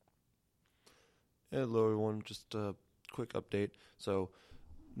Hello, everyone. Just a quick update. So,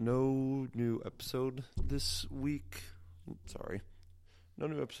 no new episode this week. Sorry, no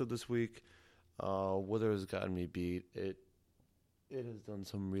new episode this week. Weather has gotten me beat. It has done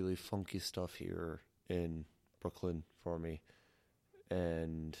some really funky stuff here in Brooklyn for me,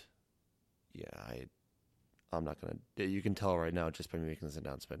 and yeah, I'm not gonna. You can tell right now just by me making this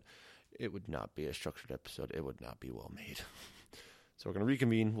announcement, it would not be a structured episode. It would not be well made. So we're gonna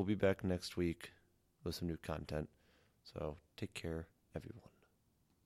reconvene. We'll be back next week with some new content. So take care, everyone.